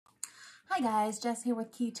Hi guys, Jess here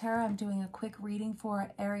with Key Tarot. I'm doing a quick reading for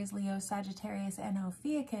Aries, Leo, Sagittarius, and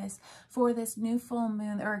Ophiuchus for this new full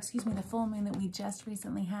moon, or excuse me, the full moon that we just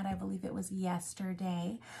recently had. I believe it was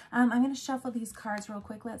yesterday. I'm going to shuffle these cards real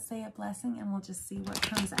quick. Let's say a blessing and we'll just see what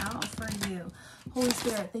comes out for you. Holy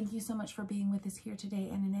Spirit, thank you so much for being with us here today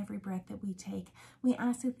and in every breath that we take. We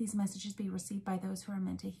ask that these messages be received by those who are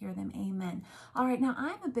meant to hear them. Amen. All right, now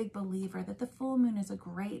I'm a big believer that the full moon is a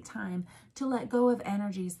great time to let go of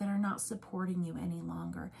energies that are not supporting you any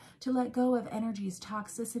longer, to let go of energies,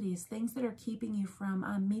 toxicities, things that are keeping you from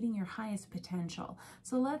meeting your highest potential.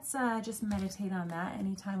 So let's just meditate on that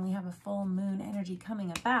anytime we have a full moon energy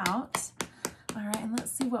coming about. All right, and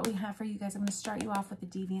let's see what we have for you guys. I'm going to start you off with the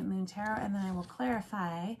Deviant Moon Tarot, and then I will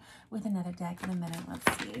clarify with another deck in a minute.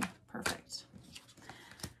 Let's see. Perfect.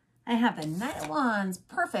 I have the Knight of Wands.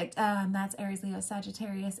 Perfect. That's Aries, Leo,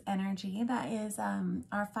 Sagittarius energy. That is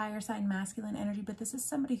our fire sign masculine energy, but this is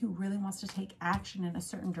somebody who really wants to take action in a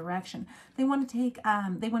certain direction. They want to take,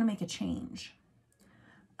 they want to make a change,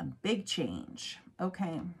 a big change.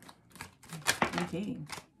 Okay. Okay.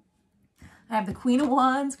 I have the Queen of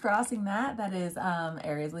Wands crossing that. That is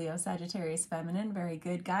Aries, Leo, Sagittarius, feminine. Very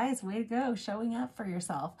good, guys. Way to go showing up for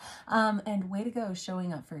yourself. And way to go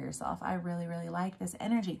showing up for yourself. I really, really like this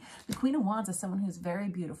energy. The Queen of Wands is someone who's very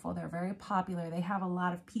beautiful. They're very popular. They have a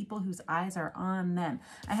lot of people whose eyes are on them.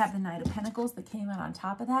 I have the Knight of Pentacles that came out on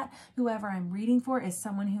top of that. Whoever I'm reading for is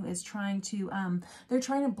someone who is trying to, they're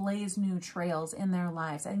trying to blaze new trails in their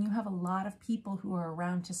lives. And you have a lot of people who are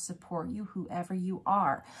around to support you, whoever you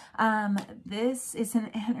are. This is an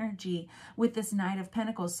energy with this Knight of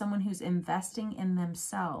Pentacles, someone who's investing in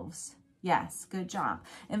themselves. Yes, good job.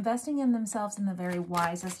 Investing in themselves in the very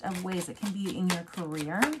wisest of ways. It can be in your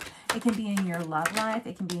career. It can be in your love life.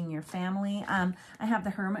 It can be in your family. I have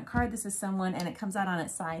the Hermit card. This is someone, and it comes out on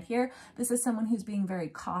its side here. This is someone who's being very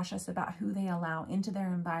cautious about who they allow into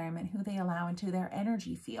their environment, who they allow into their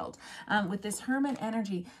energy field. With this Hermit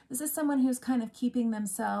energy, this is someone who's kind of keeping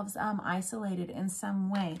themselves isolated in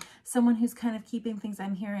some way. Someone who's kind of keeping things,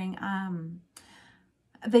 I'm hearing,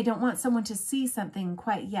 they don't want someone to see something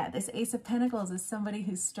quite yet. This Ace of Pentacles is somebody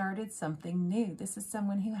who started something new. This is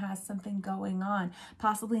someone who has something going on,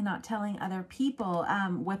 possibly not telling other people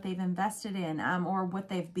what they've invested in or what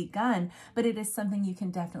they've begun, but it is something you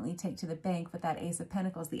can definitely take to the bank with that Ace of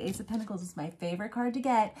Pentacles. The Ace of Pentacles is my favorite card to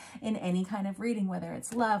get in any kind of reading, whether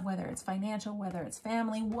it's love, whether it's financial, whether it's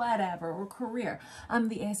family, whatever, or career.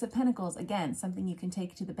 The Ace of Pentacles, again, something you can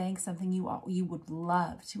take to the bank, something you would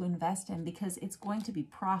love to invest in because it's going to be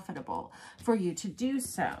profitable for you to do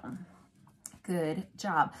so. Good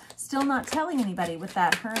job. Still not telling anybody with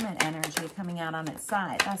that Hermit energy coming out on its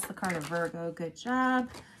side. That's the card of Virgo. Good job.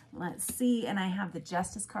 Let's see. And I have the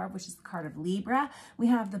Justice card, which is the card of Libra. We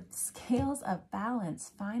have the scales of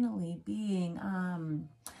balance finally being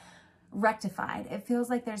rectified. It feels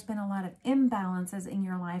like there's been a lot of imbalances in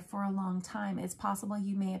your life for a long time. It's possible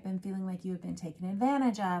you may have been feeling like you have been taken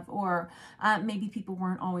advantage of, or maybe people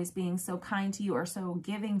weren't always being so kind to you or so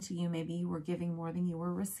giving to you. Maybe you were giving more than you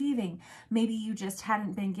were receiving. Maybe you just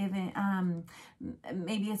hadn't been given,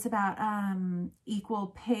 maybe it's about equal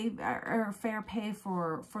pay or fair pay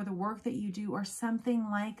for the work that you do or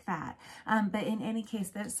something like that. But in any case,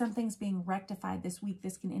 that something's being rectified this week.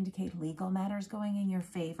 This can indicate legal matters going in your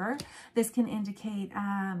favor. This can indicate,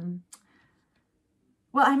 well,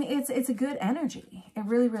 I mean, it's a good energy. It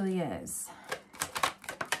really, really is.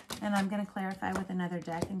 And I'm going to clarify with another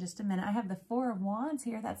deck in just a minute. I have the Four of Wands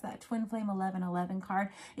here. That's that Twin Flame 1111 card.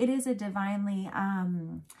 It is a divinely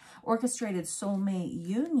orchestrated soulmate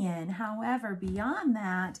union. However, beyond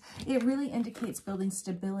that, it really indicates building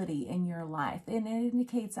stability in your life. And it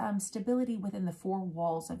indicates stability within the four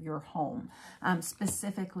walls of your home.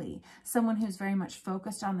 Specifically, someone who's very much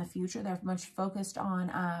focused on the future. They're much focused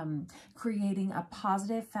on creating a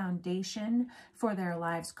positive foundation for their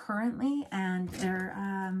lives currently. And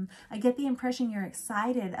they're I get the impression you're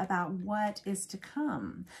excited about what is to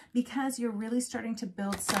come because you're really starting to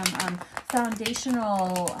build some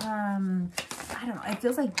foundational, I don't know, it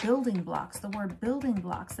feels like building blocks, the word building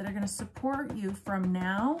blocks that are going to support you from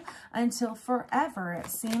now until forever.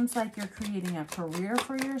 It seems like you're creating a career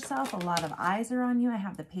for yourself. A lot of eyes are on you. I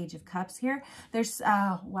have the Page of Cups here. There's,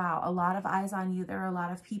 wow, a lot of eyes on you. There are a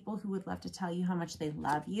lot of people who would love to tell you how much they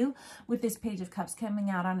love you. With this Page of Cups coming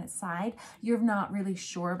out on its side, you're not really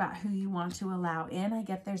sure about who you want to allow in. I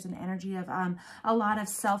get there's an energy of a lot of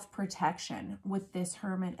self-protection with this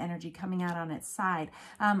Hermit energy coming out on its side.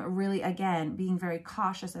 Really, again, being very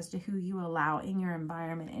cautious as to who you allow in your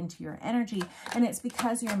environment, into your energy. And it's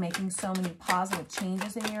because you're making so many positive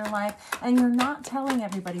changes in your life and you're not telling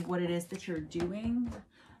everybody what it is that you're doing.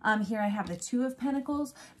 Here I have the Two of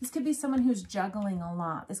Pentacles. This could be someone who's juggling a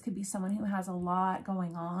lot. This could be someone who has a lot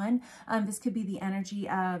going on. This could be the energy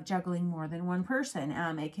of juggling more than one person.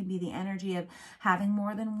 It can be the energy of having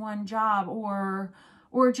more than one job, or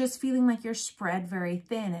just feeling like you're spread very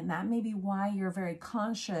thin. And that may be why you're very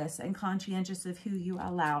conscious and conscientious of who you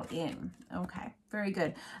allow in. Okay, very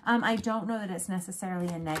good. I don't know that it's necessarily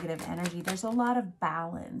a negative energy. There's a lot of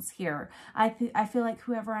balance here. I feel like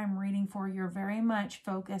whoever I'm reading for, you're very much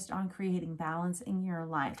focused on creating balance in your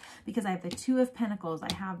life, because I have the Two of Pentacles,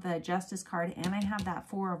 I have the Justice card, and I have that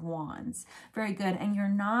Four of Wands. Very good. And you're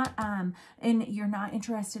not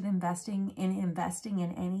interested in investing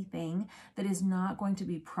in anything that is not going to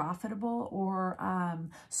be profitable or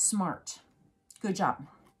smart. Good job.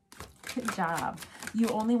 Good job. You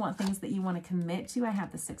only want things that you want to commit to. I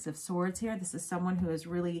have the Six of Swords here. This is someone who is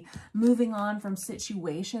really moving on from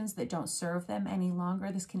situations that don't serve them any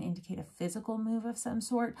longer. This can indicate a physical move of some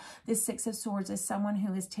sort. This Six of Swords is someone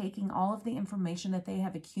who is taking all of the information that they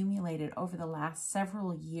have accumulated over the last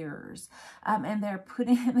several years, and they're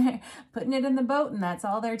putting it in the boat, and that's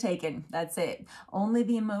all they're taking. That's it. Only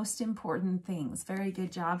the most important things. Very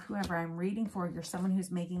good job, whoever I'm reading for. You're someone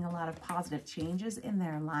who's making a lot of positive changes in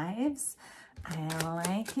their lives. I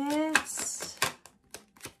like it.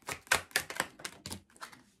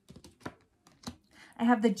 I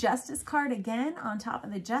have the Justice card again on top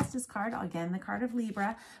of the Justice card, again, the card of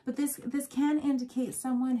Libra, but this can indicate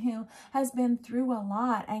someone who has been through a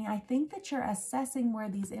lot, and I think that you're assessing where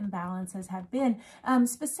these imbalances have been,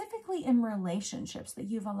 specifically in relationships that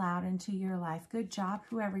you've allowed into your life. Good job,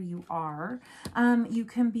 whoever you are. You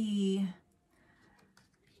can be...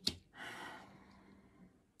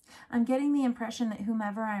 I'm getting the impression that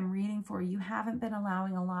whomever I'm reading for, you haven't been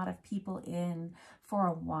allowing a lot of people in for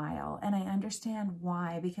a while. And I understand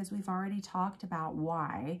why, because we've already talked about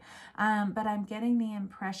why. But I'm getting the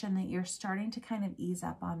impression that you're starting to kind of ease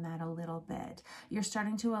up on that a little bit. You're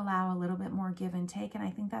starting to allow a little bit more give and take. And I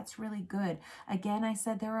think that's really good. Again, I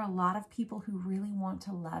said there are a lot of people who really want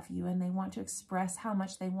to love you, and they want to express how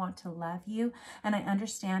much they want to love you. And I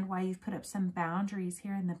understand why you've put up some boundaries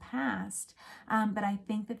here in the past. But I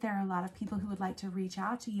think that there are a lot of people who would like to reach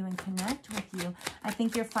out to you and connect with you. I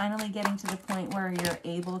think you're finally getting to the point where you're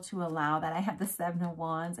able to allow that. I have the Seven of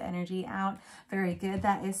Wands energy out. Very good.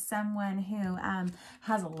 That is someone who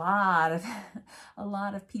has a lot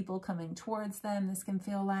of people coming towards them. This can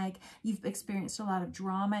feel like you've experienced a lot of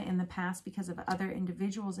drama in the past because of other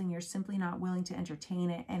individuals, and you're simply not willing to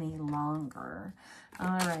entertain it any longer.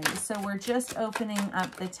 All right, so we're just opening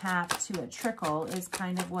up the tap to a trickle is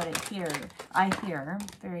kind of what I hear.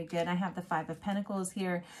 Very good. I have the Five of Pentacles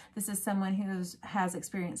here. This is someone who has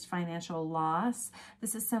experienced financial loss.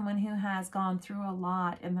 This is someone who has gone through a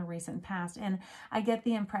lot in the recent past. And I get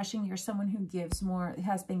the impression you're someone who gives more,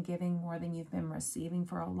 has been giving more than you've been receiving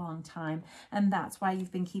for a long time. And that's why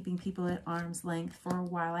you've been keeping people at arm's length for a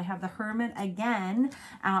while. I have the Hermit again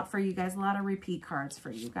out for you guys. A lot of repeat cards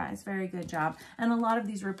for you guys. Very good job. And a lot of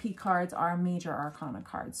these repeat cards are major arcana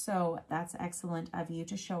cards. So that's excellent of you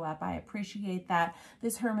to show up. I appreciate that.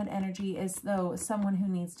 This Hermit energy is though someone who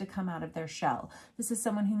needs to come out of their shell. This is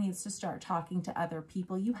someone who needs to start talking to other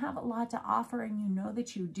people. You have a lot to offer, and you know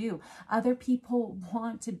that you do. Other people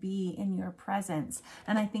want to be in your presence.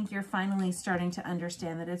 And I think you're finally starting to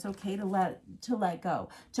understand that it's okay to let go,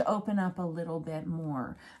 to open up a little bit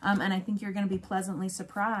more. And I think you're going to be pleasantly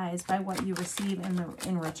surprised by what you receive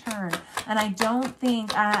in return. And I don't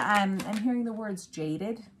think I'm hearing the words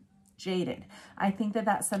jaded. I think that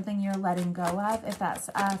that's something you're letting go of. If that's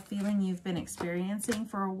a feeling you've been experiencing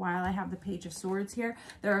for a while, I have the Page of Swords here.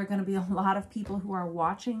 There are going to be a lot of people who are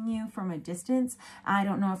watching you from a distance. I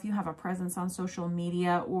don't know if you have a presence on social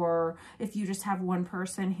media, or if you just have one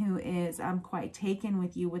person who is quite taken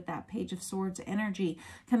with you with that Page of Swords energy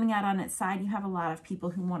coming out on its side. You have a lot of people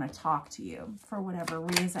who want to talk to you for whatever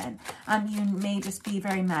reason. You may just be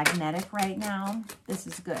very magnetic right now. This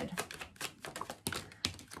is good.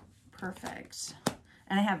 Perfect.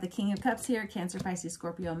 And I have the King of Cups here, Cancer, Pisces,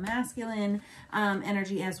 Scorpio, masculine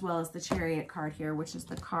energy, as well as the Chariot card here, which is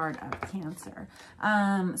the card of Cancer.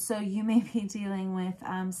 So you may be dealing with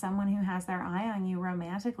someone who has their eye on you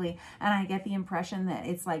romantically, and I get the impression that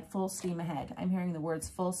it's like full steam ahead. I'm hearing the words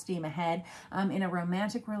full steam ahead in a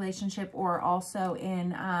romantic relationship, or also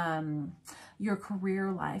in your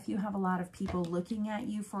career life. You have a lot of people looking at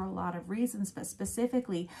you for a lot of reasons, but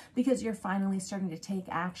specifically because you're finally starting to take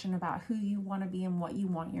action about who you want to be and what you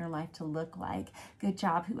want your life to look like. Good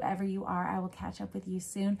job, whoever you are. I will catch up with you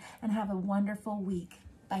soon, and have a wonderful week.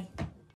 Bye.